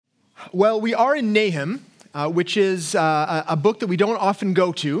Well, we are in Nahum, which is a book that we don't often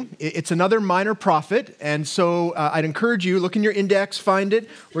go to. It's another minor prophet, and so I'd encourage you, look in your index, find it.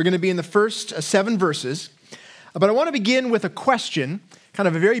 We're going to be in the first 7 verses. But I want to begin with a question, kind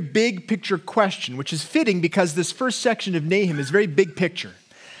of a very big picture question, which is fitting because this first section of Nahum is very big picture.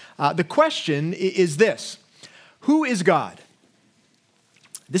 The question is this: who is God?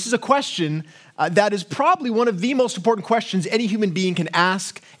 This is a question that is probably one of the most important questions any human being can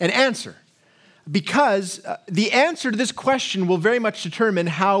ask and answer, because the answer to this question will very much determine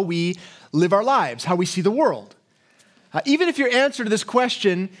how we live our lives, how we see the world. Even if your answer to this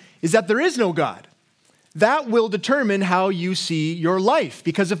question is that there is no God, that will determine how you see your life,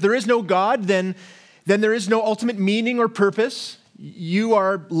 because if there is no God, then there is no ultimate meaning or purpose. You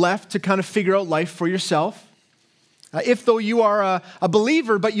are left to kind of figure out life for yourself. If though you are a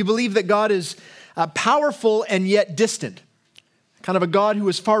believer, but you believe that God is powerful and yet distant, kind of a God who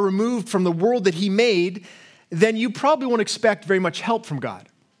is far removed from the world that he made, then you probably won't expect very much help from God.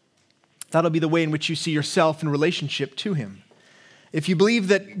 That'll be the way in which you see yourself in relationship to him. If you believe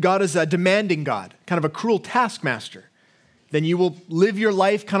that God is a demanding God, kind of a cruel taskmaster, then you will live your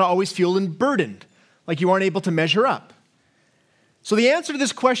life kind of always feeling burdened, like you aren't able to measure up. So the answer to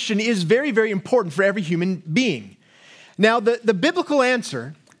this question is very, very important for every human being. Now, the biblical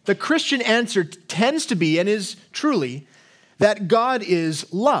answer, the Christian answer, tends to be and is truly that God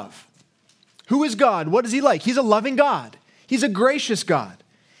is love. Who is God? What is he like? He's a loving God. He's a gracious God.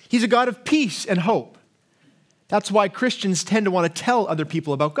 He's a God of peace and hope. That's why Christians tend to want to tell other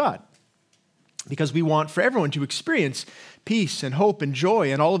people about God, because we want for everyone to experience peace and hope and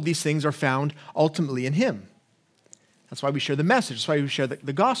joy, and all of these things are found ultimately in him. That's why we share the message. That's why we share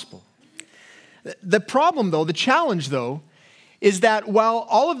the gospel. The problem, though, the challenge, though, is that while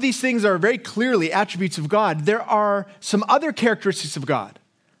all of these things are very clearly attributes of God, there are some other characteristics of God,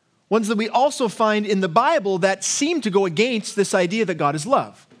 ones that we also find in the Bible that seem to go against this idea that God is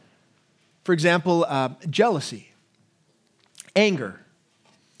love. For example, jealousy, anger,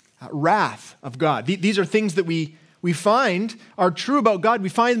 wrath of God. These are things that we find are true about God. We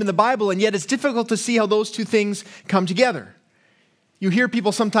find them in the Bible, and yet it's difficult to see how those two things come together. You hear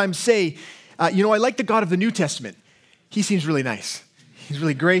people sometimes say, I like the God of the New Testament. He seems really nice. He's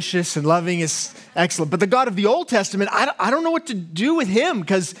really gracious and loving, is excellent. But the God of the Old Testament, I don't know what to do with him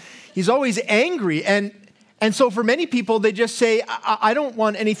because he's always angry. And so for many people, they just say, I don't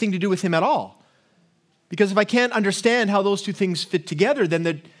want anything to do with him at all. Because if I can't understand how those two things fit together,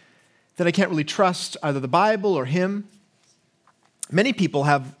 then I can't really trust either the Bible or him. Many people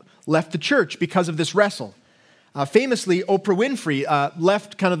have left the church because of this wrestle. Famously, Oprah Winfrey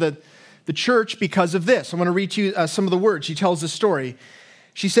left kind of the church because of this. I want to read to you some of the words. She tells this story.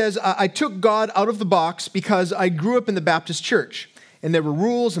 She says, I took God out of the box because I grew up in the Baptist church, and there were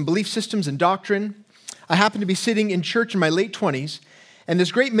rules and belief systems and doctrine. I happened to be sitting in church in my late 20s, and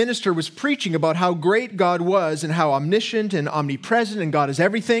this great minister was preaching about how great God was and how omniscient and omnipresent and God is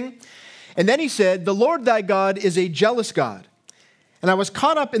everything. And then he said, the Lord thy God is a jealous God. And I was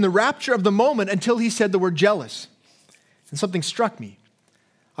caught up in the rapture of the moment until he said the word jealous. And something struck me.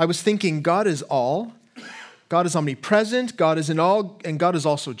 I was thinking, God is all, God is omnipresent, God is in all, and God is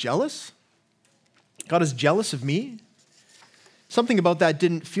also jealous? God is jealous of me? Something about that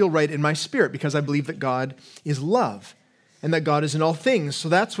didn't feel right in my spirit because I believe that God is love and that God is in all things. So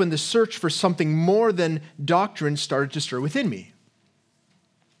that's when the search for something more than doctrine started to stir within me.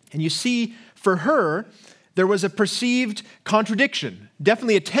 And you see, for her, there was a perceived contradiction,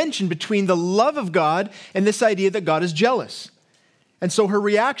 definitely a tension between the love of God and this idea that God is jealous. And so her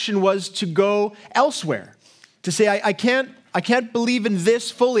reaction was to go elsewhere, to say, I can't believe in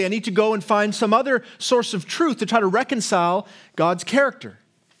this fully. I need to go and find some other source of truth to try to reconcile God's character.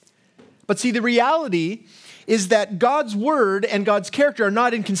 But see, the reality is that God's word and God's character are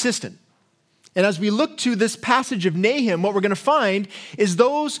not inconsistent. And as we look to this passage of Nahum, what we're going to find is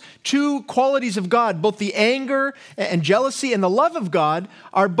those two qualities of God, both the anger and jealousy and the love of God,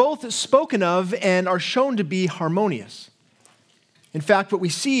 are both spoken of and are shown to be harmonious. In fact, what we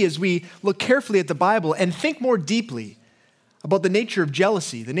see as we look carefully at the Bible and think more deeply about the nature of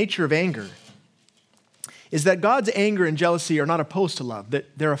jealousy, the nature of anger, is that God's anger and jealousy are not opposed to love,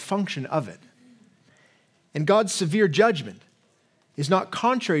 that they're a function of it. And God's severe judgment is not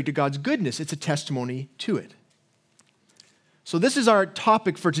contrary to God's goodness, it's a testimony to it. So this is our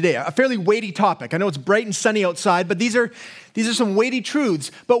topic for today, a fairly weighty topic. I know it's bright and sunny outside, but these are some weighty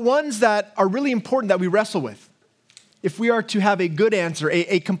truths, but ones that are really important that we wrestle with if we are to have a good answer,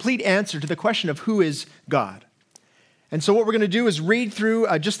 a complete answer to the question of who is God. And so what we're going to do is read through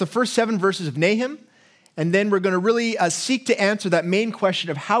just the first 7 verses of Nahum, And then we're going to really seek to answer that main question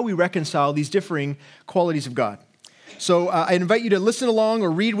of how we reconcile these differing qualities of God. So I invite you to listen along or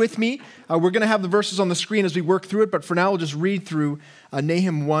read with me. We're going to have the verses on the screen as we work through it, but for now we'll just read through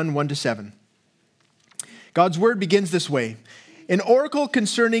Nahum 1, 1-7. God's word begins this way. An oracle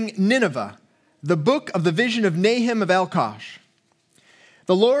concerning Nineveh, the book of the vision of Nahum of Elkosh.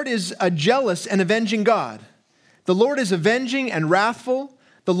 The Lord is a jealous and avenging God. The Lord is avenging and wrathful.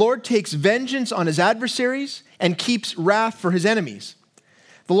 The Lord takes vengeance on his adversaries and keeps wrath for his enemies.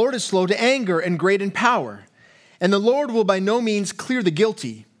 The Lord is slow to anger and great in power. And the Lord will by no means clear the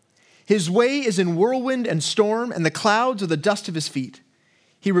guilty. His way is in whirlwind and storm, and the clouds are the dust of his feet.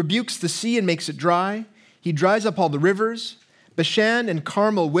 He rebukes the sea and makes it dry. He dries up all the rivers. Bashan and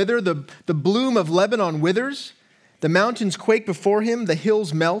Carmel wither. The bloom of Lebanon withers. The mountains quake before him. The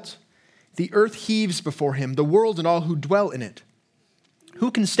hills melt. The earth heaves before him, the world and all who dwell in it.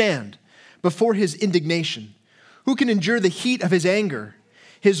 Who can stand before his indignation? Who can endure the heat of his anger?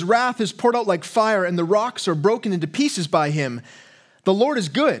 His wrath is poured out like fire, and the rocks are broken into pieces by him. The Lord is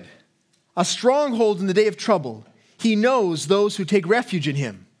good, a stronghold in the day of trouble. He knows those who take refuge in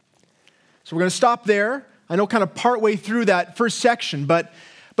him. So we're going to stop there. I know kind of partway through that first section, but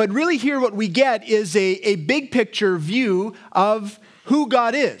really here what we get is a big picture view of who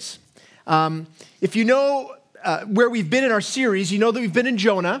God is. If you know where we've been in our series, you know that we've been in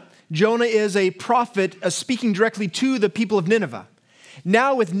Jonah. Jonah is a prophet speaking directly to the people of Nineveh.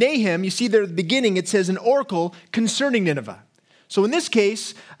 Now with Nahum, you see there at the beginning, it says an oracle concerning Nineveh. So in this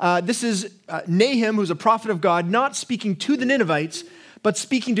case, this is Nahum, who's a prophet of God, not speaking to the Ninevites, but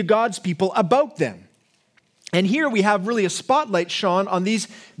speaking to God's people about them. And here we have really a spotlight shone on these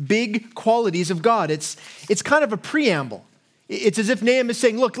big qualities of God. It's kind of a preamble. It's as if Nahum is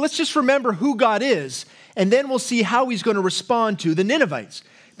saying, look, let's just remember who God is, and then we'll see how he's going to respond to the Ninevites,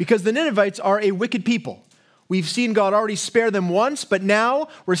 because the Ninevites are a wicked people. We've seen God already spare them once, but now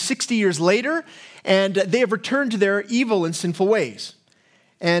we're 60 years later, and they have returned to their evil and sinful ways.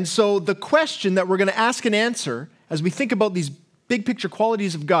 And so the question that we're going to ask and answer as we think about these big picture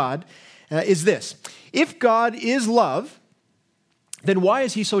qualities of God is this. If God is love, then why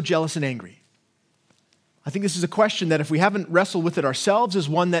is he so jealous and angry? I think this is a question that if we haven't wrestled with it ourselves is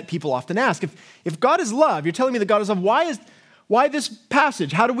one that people often ask. If God is love, you're telling me that God is love, why this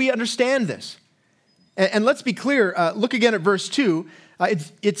passage? How do we understand this? And let's be clear, look again at verse 2. God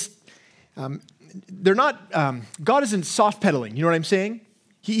isn't soft pedaling, you know what I'm saying?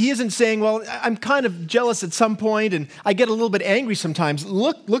 He isn't saying, well, I'm kind of jealous at some point and I get a little bit angry sometimes.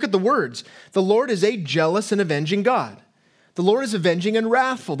 Look at the words. The Lord is a jealous and avenging God. The Lord is avenging and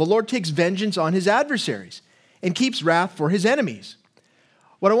wrathful. The Lord takes vengeance on his adversaries and keeps wrath for his enemies.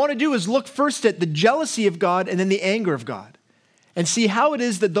 What I want to do is look first at the jealousy of God and then the anger of God and see how it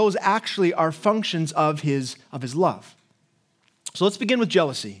is that those actually are functions of his love. So let's begin with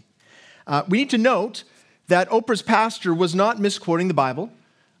jealousy. We need to note that Oprah's pastor was not misquoting the Bible.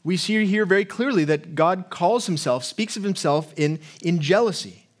 We see here very clearly that God speaks of himself in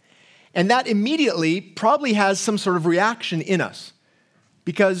jealousy. And that immediately probably has some sort of reaction in us.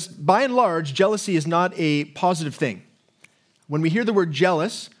 Because by and large, jealousy is not a positive thing. When we hear the word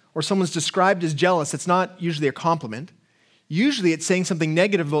jealous, or someone's described as jealous, it's not usually a compliment. Usually it's saying something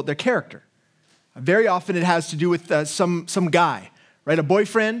negative about their character. Very often it has to do with some guy, right? A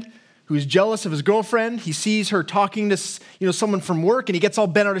boyfriend who's jealous of his girlfriend. He sees her talking to someone from work and he gets all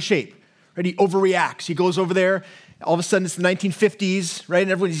bent out of shape, right? He overreacts. He goes over there. All of a sudden it's the 1950s, right?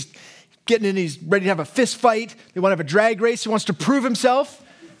 And everybody's getting in, he's ready to have a fist fight. They want to have a drag race. He wants to prove himself.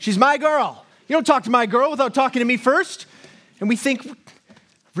 She's my girl. You don't talk to my girl without talking to me first. And we think,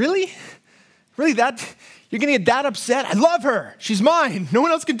 really? Really, you're going to get that upset? I love her. She's mine. No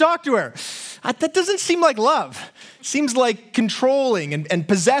one else can talk to her. That doesn't seem like love. It seems like controlling and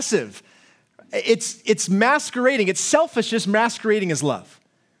possessive. It's masquerading. It's selfishness masquerading as love.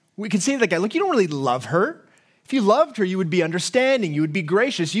 We can say to that guy, look, you don't really love her. If you loved her, you would be understanding. You would be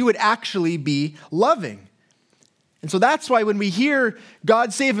gracious. You would actually be loving. And so that's why when we hear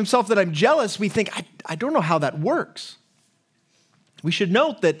God say of himself that I'm jealous, we think, I don't know how that works. We should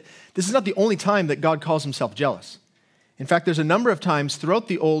note that this is not the only time that God calls himself jealous. In fact, there's a number of times throughout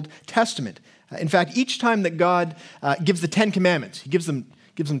the Old Testament. In fact, each time that God gives the Ten Commandments, he gives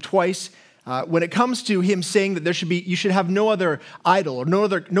them twice. When it comes to him saying that you should have no other idol or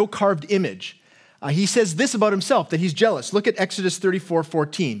no carved image, he says this about himself, that he's jealous. Look at Exodus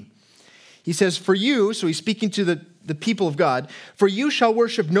 34:14. He says, for you, so he's speaking to the people of God, for you shall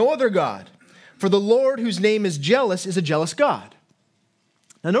worship no other God, for the Lord whose name is jealous is a jealous God.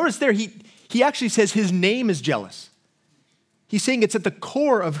 Now notice there, he actually says his name is jealous. He's saying it's at the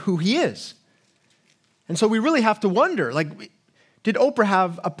core of who he is. And so we really have to wonder, did Oprah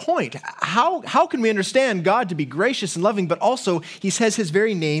have a point? How can we understand God to be gracious and loving, but also he says his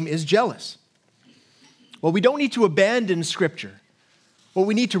very name is jealous? Well, we don't need to abandon Scripture. What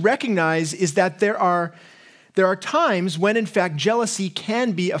we need to recognize is that there are times when, in fact, jealousy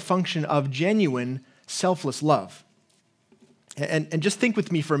can be a function of genuine, selfless love. And just think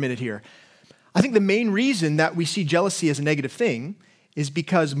with me for a minute here. I think the main reason that we see jealousy as a negative thing is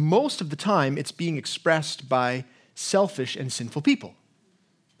because most of the time it's being expressed by selfish and sinful people,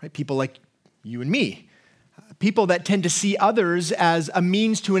 right? People like you and me, people that tend to see others as a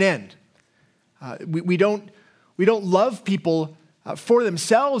means to an end. We don't love people for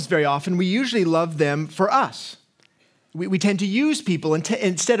themselves very often. We usually love them for us. We tend to use people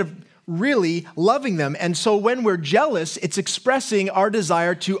instead of really loving them. And so when we're jealous, it's expressing our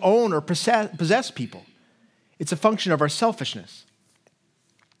desire to own or possess people. It's a function of our selfishness.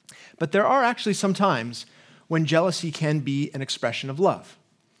 But there are actually some times when jealousy can be an expression of love.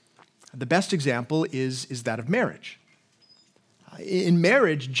 The best example is that of marriage. In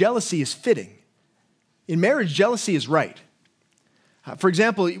marriage, jealousy is fitting. In marriage, jealousy is right. For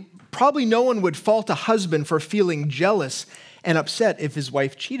example, probably no one would fault a husband for feeling jealous and upset if his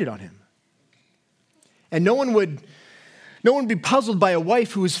wife cheated on him. And no one would be puzzled by a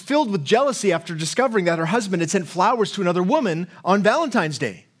wife who was filled with jealousy after discovering that her husband had sent flowers to another woman on Valentine's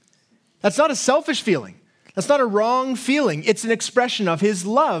Day. That's not a selfish feeling. That's not a wrong feeling. It's an expression of his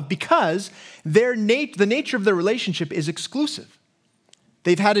love because the nature of their relationship is exclusive.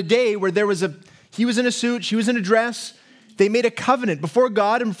 They've had a day where he was in a suit, she was in a dress. They made a covenant before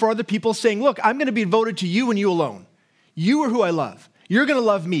God and before other people saying, look, I'm going to be devoted to you and you alone. You are who I love. You're going to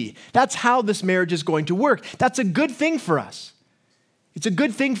love me. That's how this marriage is going to work. That's a good thing for us. It's a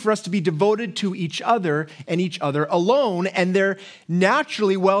good thing for us to be devoted to each other and each other alone, and there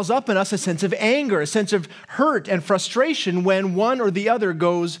naturally wells up in us a sense of anger, a sense of hurt and frustration when one or the other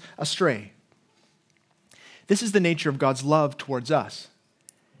goes astray. This is the nature of God's love towards us.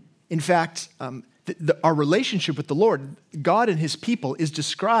 In fact, our relationship with the Lord, God and his people, is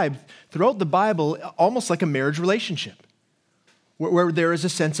described throughout the Bible almost like a marriage relationship, where there is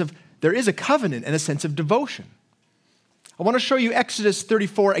a covenant and a sense of devotion. I want to show you Exodus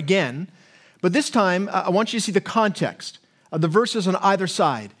 34 again, but this time I want you to see the context of the verses on either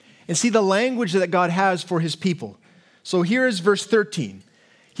side and see the language that God has for his people. So here is verse 13.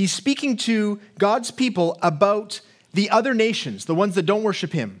 He's speaking to God's people about the other nations, the ones that don't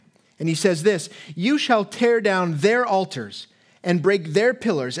worship him. And he says this, you shall tear down their altars and break their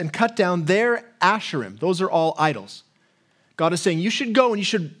pillars and cut down their Asherim. Those are all idols. God is saying you should go and you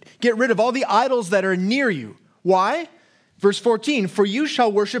should get rid of all the idols that are near you. Why? Verse 14, for you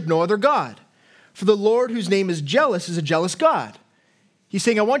shall worship no other God. For the Lord whose name is jealous is a jealous God. He's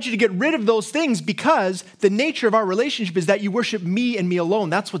saying, I want you to get rid of those things because the nature of our relationship is that you worship me and me alone.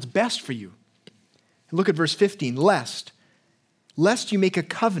 That's what's best for you. And look at verse 15, lest you make a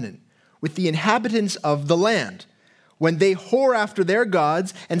covenant with the inhabitants of the land, when they whore after their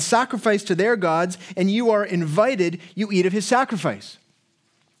gods and sacrifice to their gods, and you are invited, you eat of his sacrifice.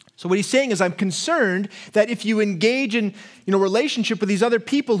 So what he's saying is, I'm concerned that if you engage in relationship with these other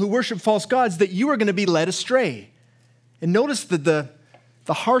people who worship false gods, that you are going to be led astray. And notice the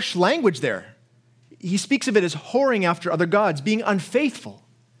harsh language there. He speaks of it as whoring after other gods, being unfaithful.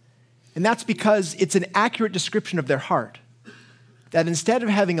 And that's because it's an accurate description of their heart. That instead of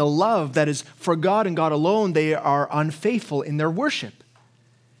having a love that is for God and God alone, they are unfaithful in their worship.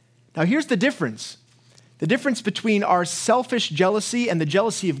 Now here's the difference. The difference between our selfish jealousy and the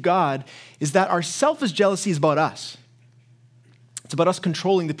jealousy of God is that our selfish jealousy is about us. It's about us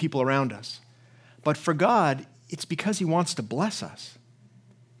controlling the people around us. But for God, it's because he wants to bless us.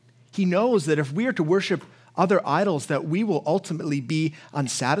 He knows that if we are to worship other idols, that we will ultimately be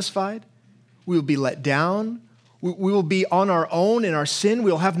unsatisfied, we will be let down, we will be on our own in our sin.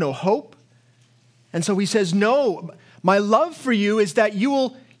 We'll have no hope. And so he says, no, my love for you is that you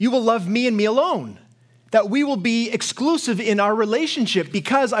will love me and me alone. That we will be exclusive in our relationship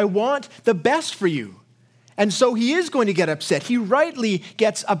because I want the best for you. And so he is going to get upset. He rightly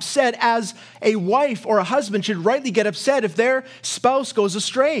gets upset, as a wife or a husband should rightly get upset if their spouse goes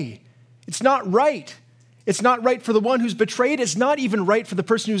astray. It's not right. It's not right for the one who's betrayed. It's not even right for the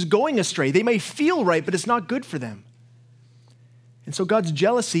person who's going astray. They may feel right, but it's not good for them. And so God's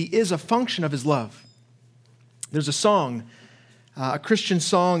jealousy is a function of his love. There's a song, a Christian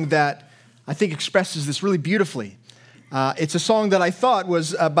song that I think expresses this really beautifully. It's a song that I thought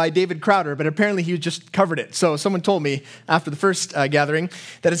was by David Crowder, but apparently he just covered it. So someone told me after the first gathering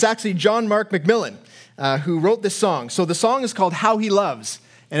that it's actually John Mark McMillan who wrote this song. So the song is called How He Loves.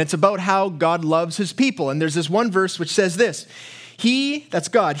 And it's about how God loves his people. And there's this one verse which says this, He, that's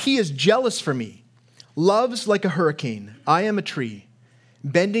God, he is jealous for me, loves like a hurricane. I am a tree,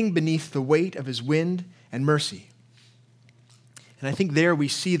 bending beneath the weight of his wind and mercy. And I think there we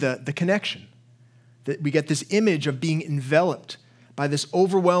see the connection, that we get this image of being enveloped by this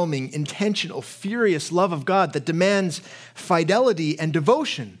overwhelming, intentional, furious love of God that demands fidelity and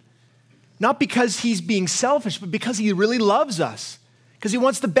devotion. Not because he's being selfish, but because he really loves us, because he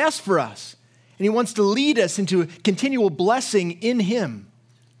wants the best for us, and he wants to lead us into continual blessing in him.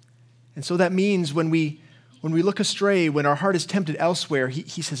 And so that means when we look astray, when our heart is tempted elsewhere,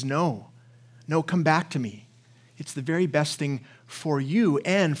 he says, no, come back to me. It's the very best thing for you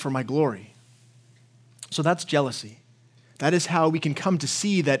and for my glory. So that's jealousy. That is how we can come to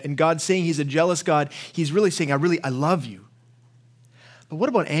see that in God saying he's a jealous God, he's really saying, I love you. But what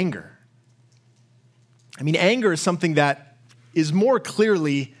about anger? I mean, anger is something that is more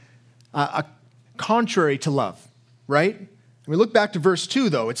clearly contrary to love, right? We look back to verse 2,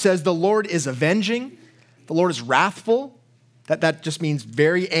 though. It says, the Lord is avenging. The Lord is wrathful. That just means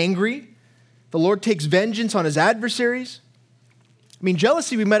very angry. The Lord takes vengeance on his adversaries. I mean,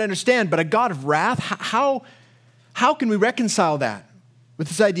 jealousy we might understand, but a God of wrath, how can we reconcile that with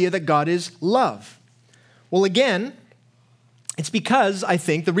this idea that God is love? Well, again, it's because, I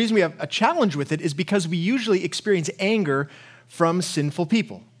think, the reason we have a challenge with it is because we usually experience anger from sinful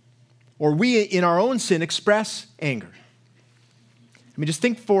people, or we, in our own sin, express anger. I mean, just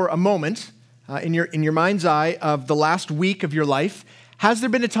think for a moment in your mind's eye of the last week of your life. Has there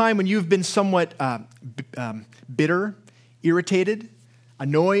been a time when you've been somewhat bitter, irritated,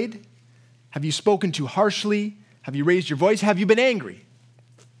 annoyed? Have you spoken too harshly? Have you raised your voice? Have you been angry?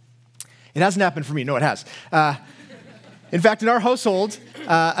 It hasn't happened for me. No, it has. In fact, in our household,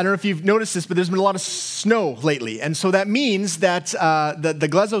 I don't know if you've noticed this, but there's been a lot of snow lately. And so that means that the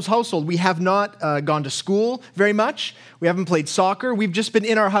Glezos household, we have not gone to school very much. We haven't played soccer. We've just been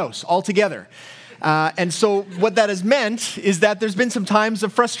in our house all together. And so what that has meant is that there's been some times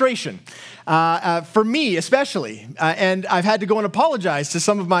of frustration, for me especially. And I've had to go and apologize to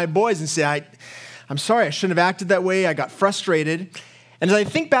some of my boys and say, I'm sorry, I shouldn't have acted that way. I got frustrated. And as I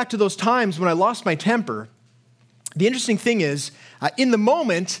think back to those times when I lost my temper, the interesting thing is, in the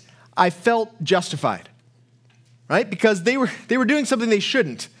moment, I felt justified, right? Because they were doing something they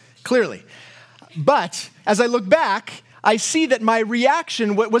shouldn't, clearly. But as I look back, I see that my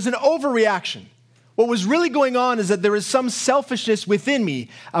reaction was an overreaction. What was really going on is that there was some selfishness within me.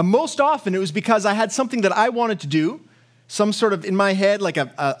 Most often, it was because I had something that I wanted to do, some sort of, in my head, like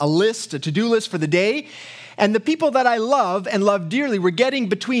a list, a to-do list for the day. And the people that I love and love dearly were getting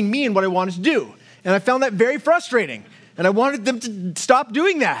between me and what I wanted to do. And I found that very frustrating. And I wanted them to stop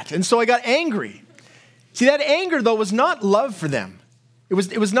doing that. And so I got angry. See, that anger, though, was not love for them. It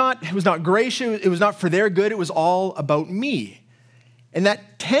was not gracious. It was not for their good. It was all about me. And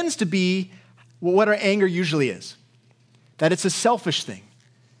that tends to be what our anger usually is, that it's a selfish thing.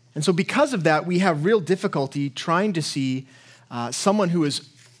 And so because of that, we have real difficulty trying to see someone who is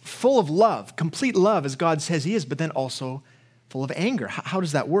full of love, complete love, as God says he is, but then also full of anger. How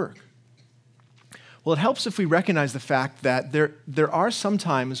does that work? Well, it helps if we recognize the fact that there are some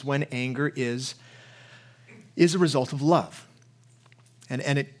times when anger is a result of love.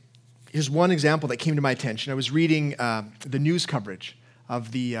 And here's one example that came to my attention. I was reading the news coverage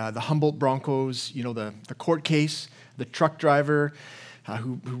of the Humboldt Broncos, the court case, the truck driver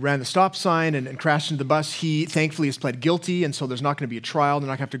who ran the stop sign and crashed into the bus. He thankfully has pled guilty, and so there's not going to be a trial. They're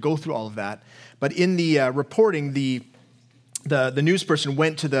not going to have to go through all of that. But in the reporting, the news person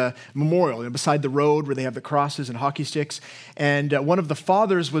went to the memorial beside the road where they have the crosses and hockey sticks, and one of the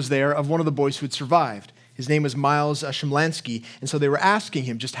fathers was there of one of the boys who had survived. His name was Miles Shimlansky, and so they were asking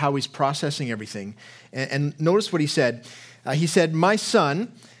him just how he's processing everything. And notice what he said. He said, "My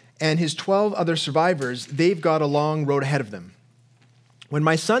son and his 12 other survivors, they've got a long road ahead of them. When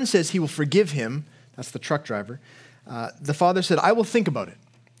my son says he will forgive him," that's the truck driver, the father said, "I will think about it.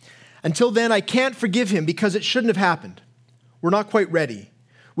 Until then, I can't forgive him because it shouldn't have happened. We're not quite ready.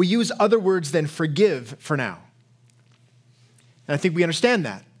 We use other words than forgive for now." And I think we understand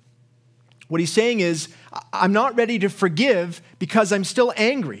that. What he's saying is, I'm not ready to forgive because I'm still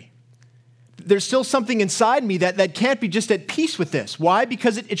angry. There's still something inside me that can't be just at peace with this. Why?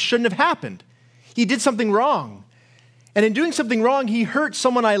 Because it shouldn't have happened. He did something wrong. And in doing something wrong, he hurt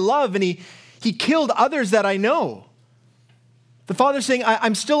someone I love, and he killed others that I know. The father's saying,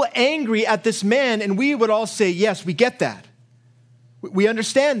 I'm still angry at this man, and we would all say, yes, we get that. We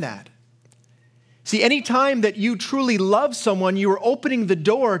understand that. See, any time that you truly love someone, you are opening the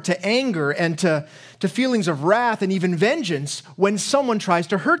door to anger and to to feelings of wrath and even vengeance when someone tries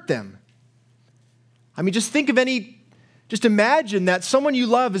to hurt them. I mean, just imagine that someone you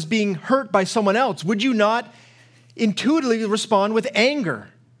love is being hurt by someone else. Would you not intuitively respond with anger,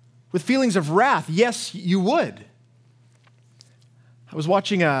 with feelings of wrath? Yes, you would. I was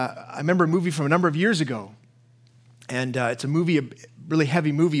watching I remember a movie from a number of years ago, and it's a really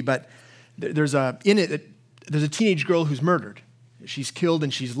heavy movie, but there's a teenage girl who's murdered. She's killed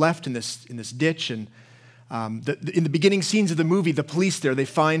and she's left in this ditch. And in the beginning scenes of the movie, the police they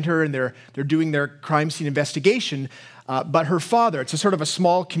find her and they're doing their crime scene investigation. But her father, it's a sort of a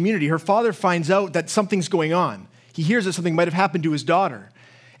small community. Her father finds out that something's going on. He hears that something might have happened to his daughter,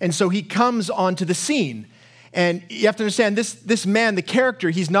 and so he comes onto the scene. And you have to understand this man, the character,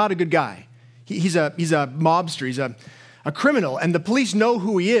 he's not a good guy. He's a mobster. He's a criminal, and the police know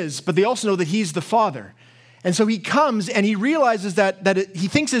who he is, but they also know that he's the father. And so he comes and he realizes that he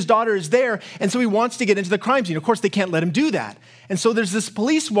thinks his daughter is there, and so he wants to get into the crime scene. Of course, they can't let him do that. And so there's this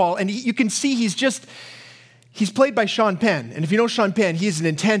police wall, and you can see he's played by Sean Penn. And if you know Sean Penn, he is an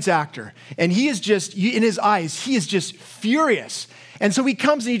intense actor. And he is just, in his eyes, he is just furious. And so he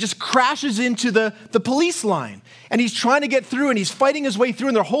comes and he just crashes into the police line. And he's trying to get through, and he's fighting his way through,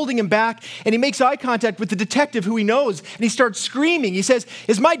 and they're holding him back. And he makes eye contact with the detective who he knows, and he starts screaming. He says,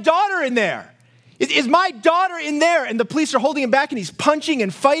 "Is my daughter in there? Is my daughter in there?" And the police are holding him back, and he's punching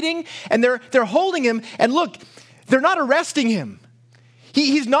and fighting, and they're holding him. And look, they're not arresting him.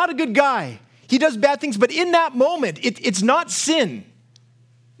 He's not a good guy. He does bad things, but in that moment, it's not sin.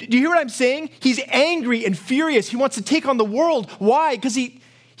 Do you hear what I'm saying? He's angry and furious. He wants to take on the world. Why? Because he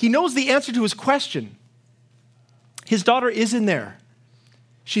knows the answer to his question. His daughter is in there.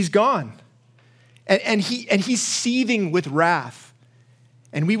 She's gone. And he's seething with wrath.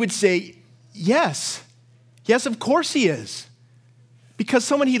 And we would say, yes, of course he is. Because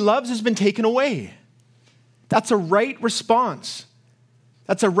someone he loves has been taken away. That's a right response.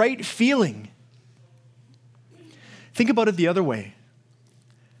 That's a right feeling. Think about it the other way.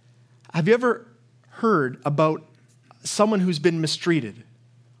 Have you ever heard about someone who's been mistreated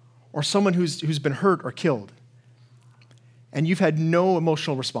or someone who's been hurt or killed, and you've had no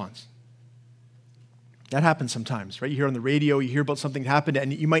emotional response? That happens sometimes, right? You hear on the radio, you hear about something that happened,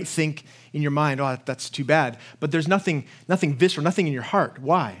 and you might think in your mind, "Oh, that's too bad." But there's nothing visceral, nothing in your heart.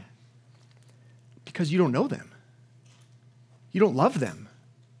 Why? Because you don't know them. You don't love them.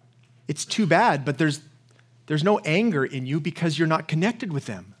 It's too bad, but there's no anger in you because you're not connected with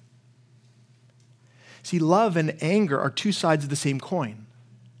them. See, love and anger are two sides of the same coin.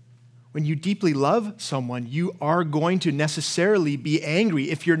 When you deeply love someone, you are going to necessarily be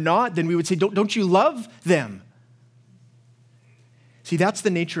angry. If you're not, then we would say, don't you love them? See, that's the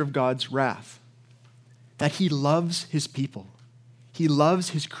nature of God's wrath, that he loves his people. He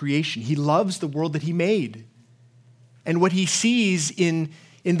loves his creation. He loves the world that he made. And what he sees in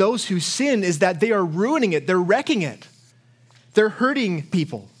those who sin is that they are ruining it. They're wrecking it. They're hurting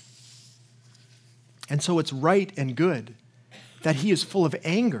people. And so it's right and good that he is full of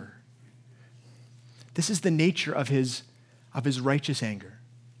anger. This is the nature of his righteous anger.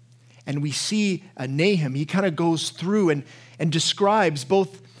 And we see Nahum, he kind of goes through and describes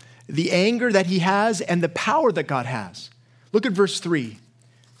both the anger that he has and the power that God has. Look at verse 3.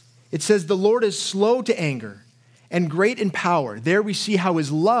 It says, "The Lord is slow to anger and great in power." There we see how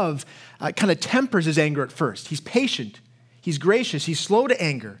his love kind of tempers his anger at first. He's patient. He's gracious. He's slow to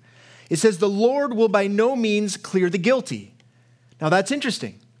anger. It says, "The Lord will by no means clear the guilty." Now that's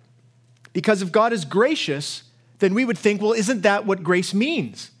interesting. Because if God is gracious, then we would think, well, isn't that what grace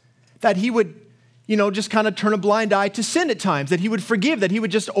means? That he would, just kind of turn a blind eye to sin at times, that he would forgive, that he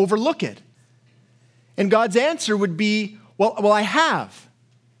would just overlook it. And God's answer would be, well, I have.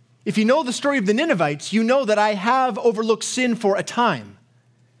 If you know the story of the Ninevites, you know that I have overlooked sin for a time.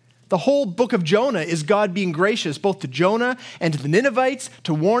 The whole book of Jonah is God being gracious both to Jonah and to the Ninevites,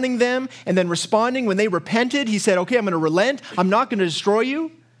 to warning them, and then responding when they repented. He said, okay, I'm going to relent. I'm not going to destroy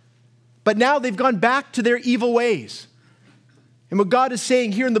you. But now they've gone back to their evil ways. And what God is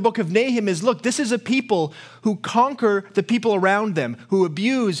saying here in the book of Nahum is, look, this is a people who conquer the people around them, who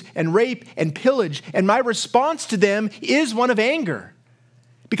abuse and rape and pillage. And my response to them is one of anger,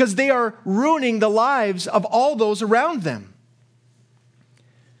 because they are ruining the lives of all those around them.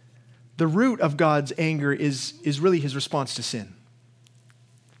 The root of God's anger is really his response to sin.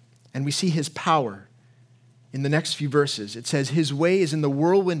 And we see his power in the next few verses. It says, "His way is in the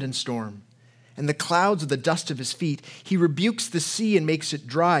whirlwind and storm, and the clouds are the dust of his feet. He rebukes the sea and makes it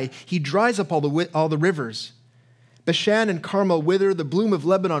dry. He dries up all the rivers. Bashan and Carmel wither, the bloom of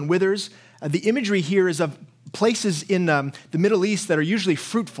Lebanon withers." The imagery here is of places in the Middle East that are usually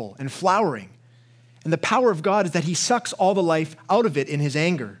fruitful and flowering. And the power of God is that he sucks all the life out of it in his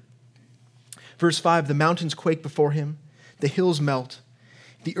anger. Verse 5, the mountains quake before him, the hills melt,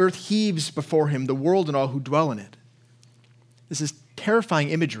 the earth heaves before him, the world and all who dwell in it. This is terrifying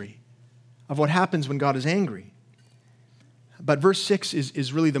imagery of what happens when God is angry. But verse 6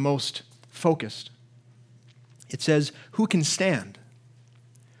 is really the most focused. It says, who can stand?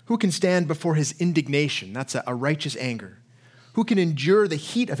 Who can stand before his indignation? That's a righteous anger. Who can endure the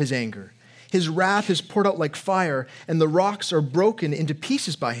heat of his anger? His wrath is poured out like fire, and the rocks are broken into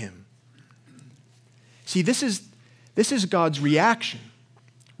pieces by him. See, this is God's reaction,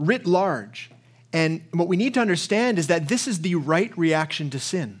 writ large. And what we need to understand is that this is the right reaction to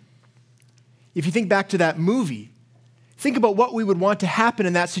sin. If you think back to that movie, think about what we would want to happen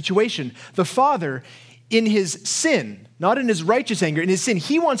in that situation. The father, in his sin, not in his righteous anger, in his sin,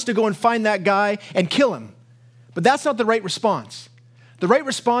 he wants to go and find that guy and kill him. But that's not the right response. The right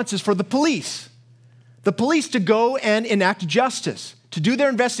response is for the police to go and enact justice, to do their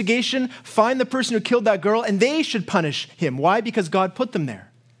investigation, find the person who killed that girl, and they should punish him. Why? Because God put them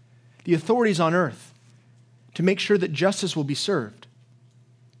there. The authorities on earth, to make sure that justice will be served.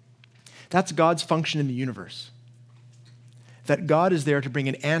 That's God's function in the universe. That God is there to bring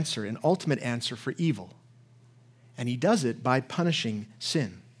an answer, an ultimate answer for evil. And he does it by punishing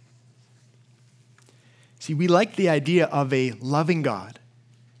sin. See, we like the idea of a loving God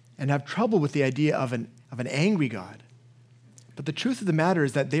and have trouble with the idea of an angry God. But the truth of the matter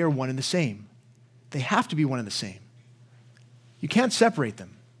is that they are one and the same. They have to be one and the same. You can't separate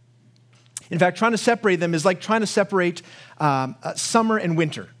them. In fact, trying to separate them is like trying to separate summer and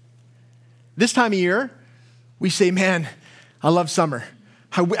winter. This time of year, we say, man, I love summer.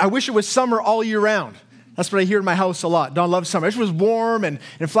 I wish it was summer all year round. That's what I hear in my house a lot. Don loves summer. I wish it was warm and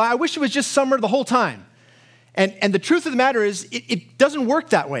fly. I wish it was just summer the whole time. And the truth of the matter is, it doesn't work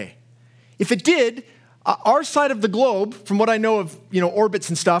that way. If it did, our side of the globe, from what I know of, orbits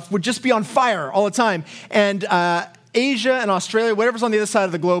and stuff, would just be on fire all the time. And Asia and Australia, whatever's on the other side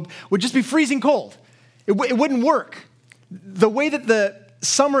of the globe, would just be freezing cold. It wouldn't work. The way that the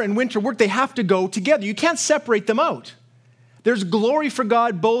summer and winter work, they have to go together. You can't separate them out. There's glory for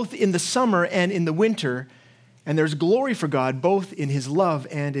God both in the summer and in the winter, and there's glory for God both in his love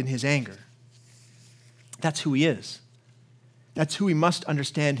and in his anger. That's who he is. That's who we must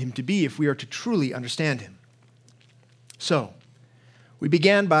understand him to be if we are to truly understand him. So, we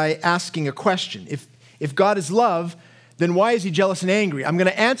began by asking a question. If God is love, then why is he jealous and angry? I'm going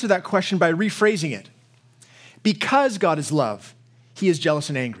to answer that question by rephrasing it. Because God is love, he is jealous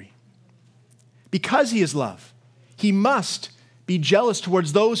and angry. Because he is love, he must be jealous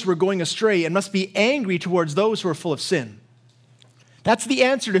towards those who are going astray and must be angry towards those who are full of sin. That's the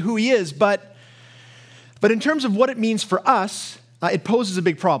answer to who he is, but in terms of what it means for us, it poses a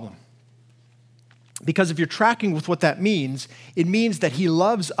big problem. Because if you're tracking with what that means, it means that he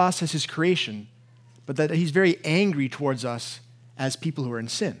loves us as his creation, but that he's very angry towards us as people who are in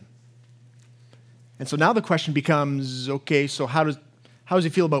sin. And so now the question becomes, okay, so how does he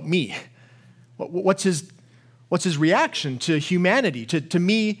feel about me? What's his reaction to humanity, to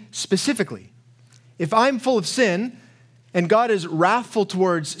me specifically? If I'm full of sin and God is wrathful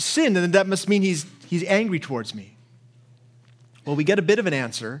towards sin, then that must mean he's angry towards me. Well, we get a bit of an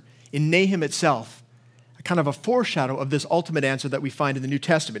answer in Nahum itself, a kind of a foreshadow of this ultimate answer that we find in the New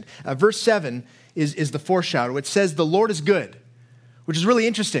Testament. Verse 7 is the foreshadow. It says, the Lord is good, which is really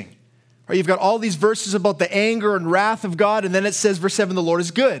interesting. Right? You've got all these verses about the anger and wrath of God, and then it says, verse 7, the Lord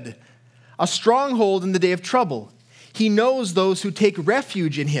is good, a stronghold in the day of trouble. He knows those who take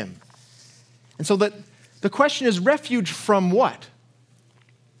refuge in him. And so the question is, refuge from what?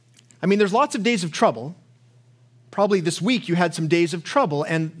 I mean, there's lots of days of trouble. Probably this week you had some days of trouble,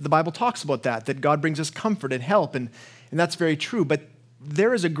 and the Bible talks about that God brings us comfort and help, and that's very true. But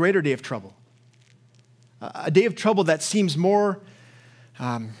there is a greater day of trouble. A day of trouble that seems that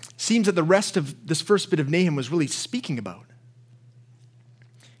the rest of this first bit of Nahum was really speaking about.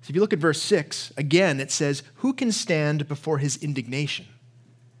 So if you look at verse 6, again it says, who can stand before his indignation?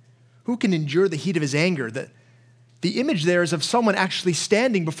 Who can endure the heat of his anger? The image there is of someone actually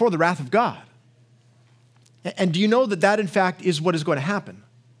standing before the wrath of God. And do you know that in fact is what is going to happen?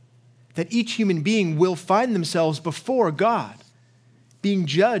 That each human being will find themselves before God, being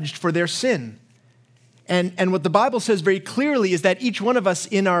judged for their sin. And what the Bible says very clearly is that each one of us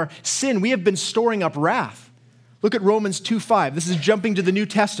in our sin, we have been storing up wrath. Look at Romans 2:5. This is jumping to the New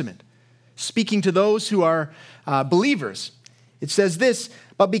Testament, speaking to those who are believers. It says this,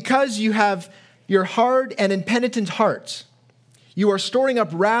 but because you have your hard and impenitent hearts, you are storing up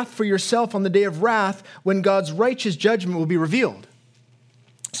wrath for yourself on the day of wrath when God's righteous judgment will be revealed.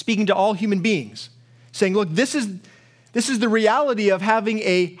 Speaking to all human beings. saying, look, this is the reality of having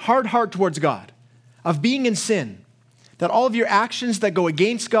a hard heart towards God, of being in sin, that all of your actions that go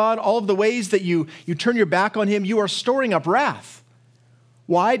against God, all of the ways that you turn your back on him, you are storing up wrath.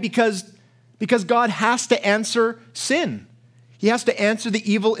 Why? Because God has to answer sin. He has to answer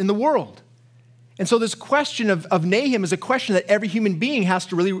the evil in the world. And so this question of Nahum is a question that every human being has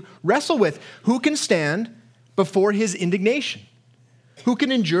to really wrestle with. Who can stand before his indignation? Who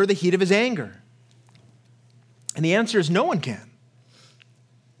can endure the heat of his anger? And the answer is no one can.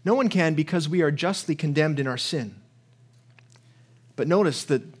 No one can, because we are justly condemned in our sin. But notice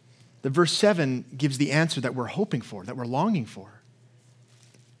that the verse 7 gives the answer that we're hoping for, that we're longing for.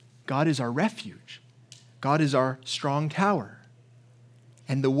 God is our refuge. God is our strong tower.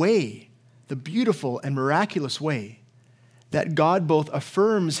 And the beautiful and miraculous way that God both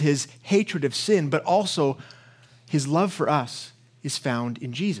affirms his hatred of sin, but also his love for us, is found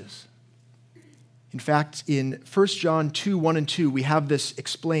in Jesus. In fact, in 1 John 2, 1 and 2, we have this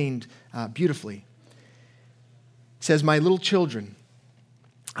explained beautifully. It says, "My little children,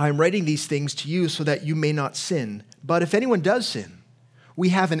 I am writing these things to you so that you may not sin. But if anyone does sin, we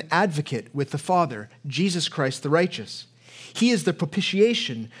have an advocate with the Father, Jesus Christ the righteous. He is the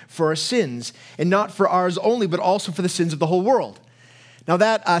propitiation for our sins, and not for ours only, but also for the sins of the whole world." Now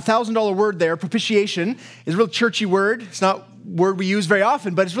that $1,000 word there, propitiation, is a real churchy word. It's not a word we use very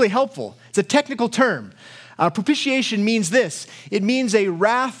often, but it's really helpful. It's a technical term. Propitiation means this. It means a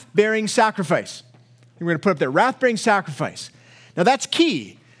wrath-bearing sacrifice. We're going to put up there, wrath-bearing sacrifice. Now that's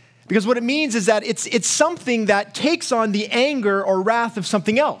key, because what it means is that it's something that takes on the anger or wrath of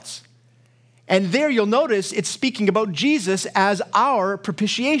something else. And there you'll notice it's speaking about Jesus as our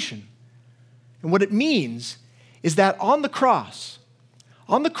propitiation. And what it means is that on the cross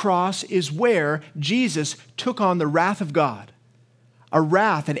is where Jesus took on the wrath of God, a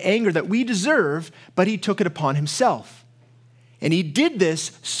wrath and anger that we deserve, but he took it upon himself. And he did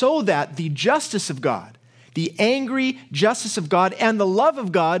this so that the justice of God, the angry justice of God, and the love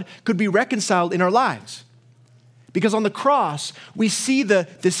of God could be reconciled in our lives. Because on the cross, we see the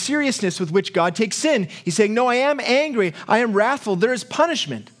seriousness with which God takes sin. He's saying, no, I am angry, I am wrathful, there is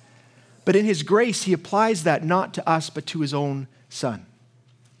punishment. But in his grace, he applies that not to us, but to his own Son.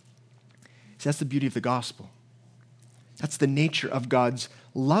 See, that's the beauty of the gospel. That's the nature of God's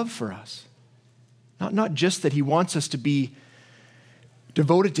love for us. Not just that he wants us to be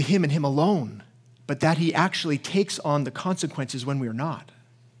devoted to him and him alone, but that he actually takes on the consequences when we are not.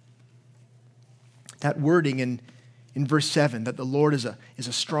 That wording in verse 7, that the Lord is a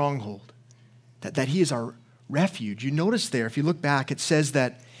stronghold, that he is our refuge. You notice there, if you look back, it says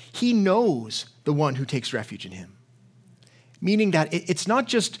that he knows the one who takes refuge in him. Meaning that it's not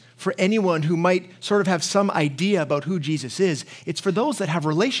just for anyone who might sort of have some idea about who Jesus is. It's for those that have a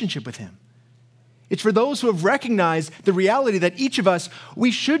relationship with him. It's for those who have recognized the reality that each of us,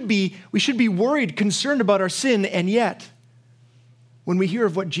 we should be worried, concerned about our sin, and yet, when we hear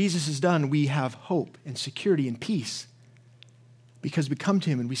of what Jesus has done, we have hope and security and peace because we come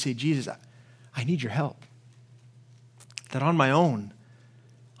to him and we say, Jesus, I need your help. That on my own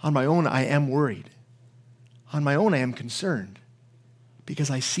I am worried. On my own I am concerned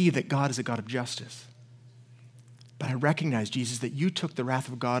because I see that God is a God of justice. But I recognize, Jesus, that you took the wrath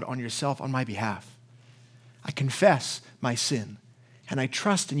of God on yourself on my behalf. I confess my sin and I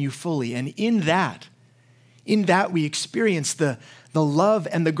trust in you fully. And in that we experience the love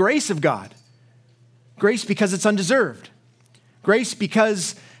and the grace of God. Grace because it's undeserved. Grace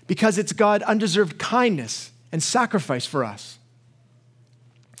because it's God's undeserved kindness and sacrifice for us.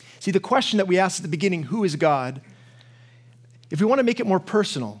 See, the question that we asked at the beginning, who is God? If we want to make it more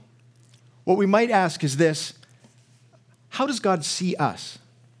personal, what we might ask is this: how does God see us?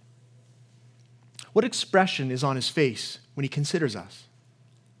 What expression is on his face when he considers us?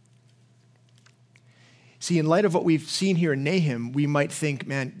 See, in light of what we've seen here in Nahum, we might think,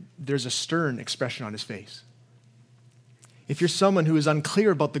 man, there's a stern expression on his face. If you're someone who is unclear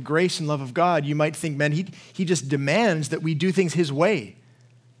about the grace and love of God, you might think, man, he just demands that we do things his way.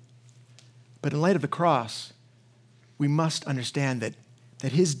 But in light of the cross, we must understand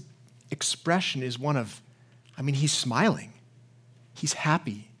that his expression is one of, he's smiling. He's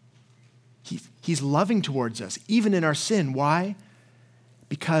happy. He's loving towards us, even in our sin. Why?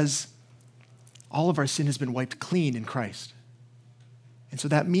 Because all of our sin has been wiped clean in Christ. And so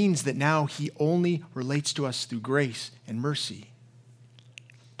that means that now he only relates to us through grace and mercy.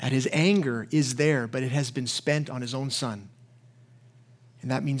 That his anger is there, but it has been spent on his own Son. And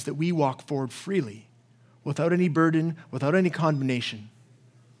that means that we walk forward freely, without any burden, without any condemnation,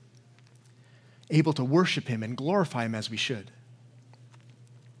 able to worship him and glorify him as we should.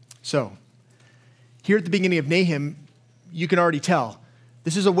 So, here at the beginning of Nahum, you can already tell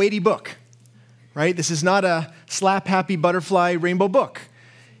this is a weighty book, right? This is not a slap happy butterfly rainbow book.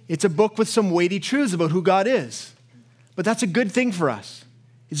 It's a book with some weighty truths about who God is. But that's a good thing for us.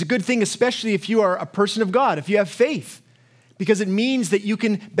 It's a good thing, especially if you are a person of God, if you have faith, because it means that you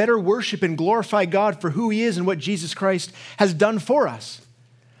can better worship and glorify God for who he is and what Jesus Christ has done for us.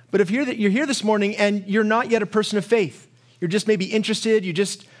 But if you're here this morning and you're not yet a person of faith, you're just maybe interested, you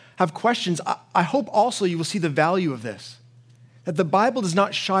just have questions, I hope also you will see the value of this, that the Bible does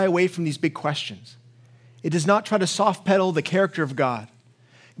not shy away from these big questions. It does not try to soft pedal the character of God.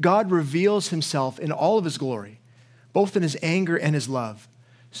 God reveals himself in all of his glory, both in his anger and his love,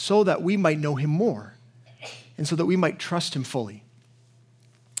 so that we might know him more and so that we might trust him fully.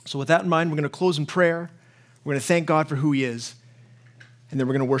 So with that in mind, we're going to close in prayer. We're going to thank God for who he is, and then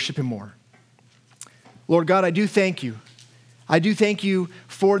we're going to worship him more. Lord God, I do thank you. I do thank you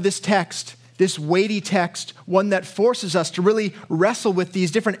for this text, this weighty text, one that forces us to really wrestle with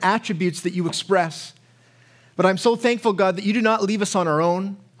these different attributes that you express. But I'm so thankful, God, that you do not leave us on our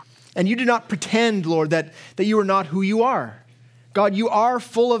own, and you do not pretend, Lord, that you are not who you are. God, you are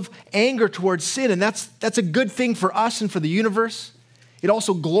full of anger towards sin, and that's a good thing for us and for the universe. It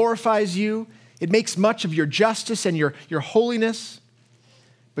also glorifies you. It makes much of your justice and your holiness.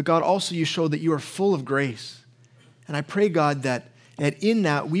 But God, also you show that you are full of grace. And I pray, God, that in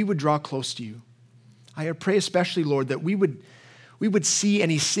that we would draw close to you. I pray especially, Lord, that we would see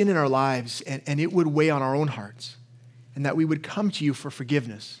any sin in our lives and it would weigh on our own hearts, and that we would come to you for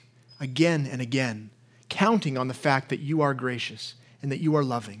forgiveness again and again, counting on the fact that you are gracious and that you are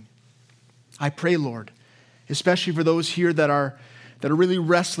loving. I pray, Lord, especially for those here that are really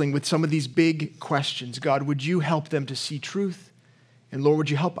wrestling with some of these big questions. God, would you help them to see truth? And Lord, would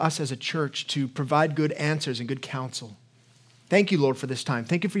you help us as a church to provide good answers and good counsel? Thank you, Lord, for this time.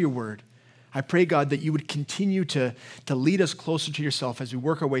 Thank you for your word. I pray, God, that you would continue to lead us closer to yourself as we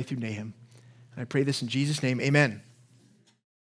work our way through Nahum. And I pray this in Jesus' name, amen.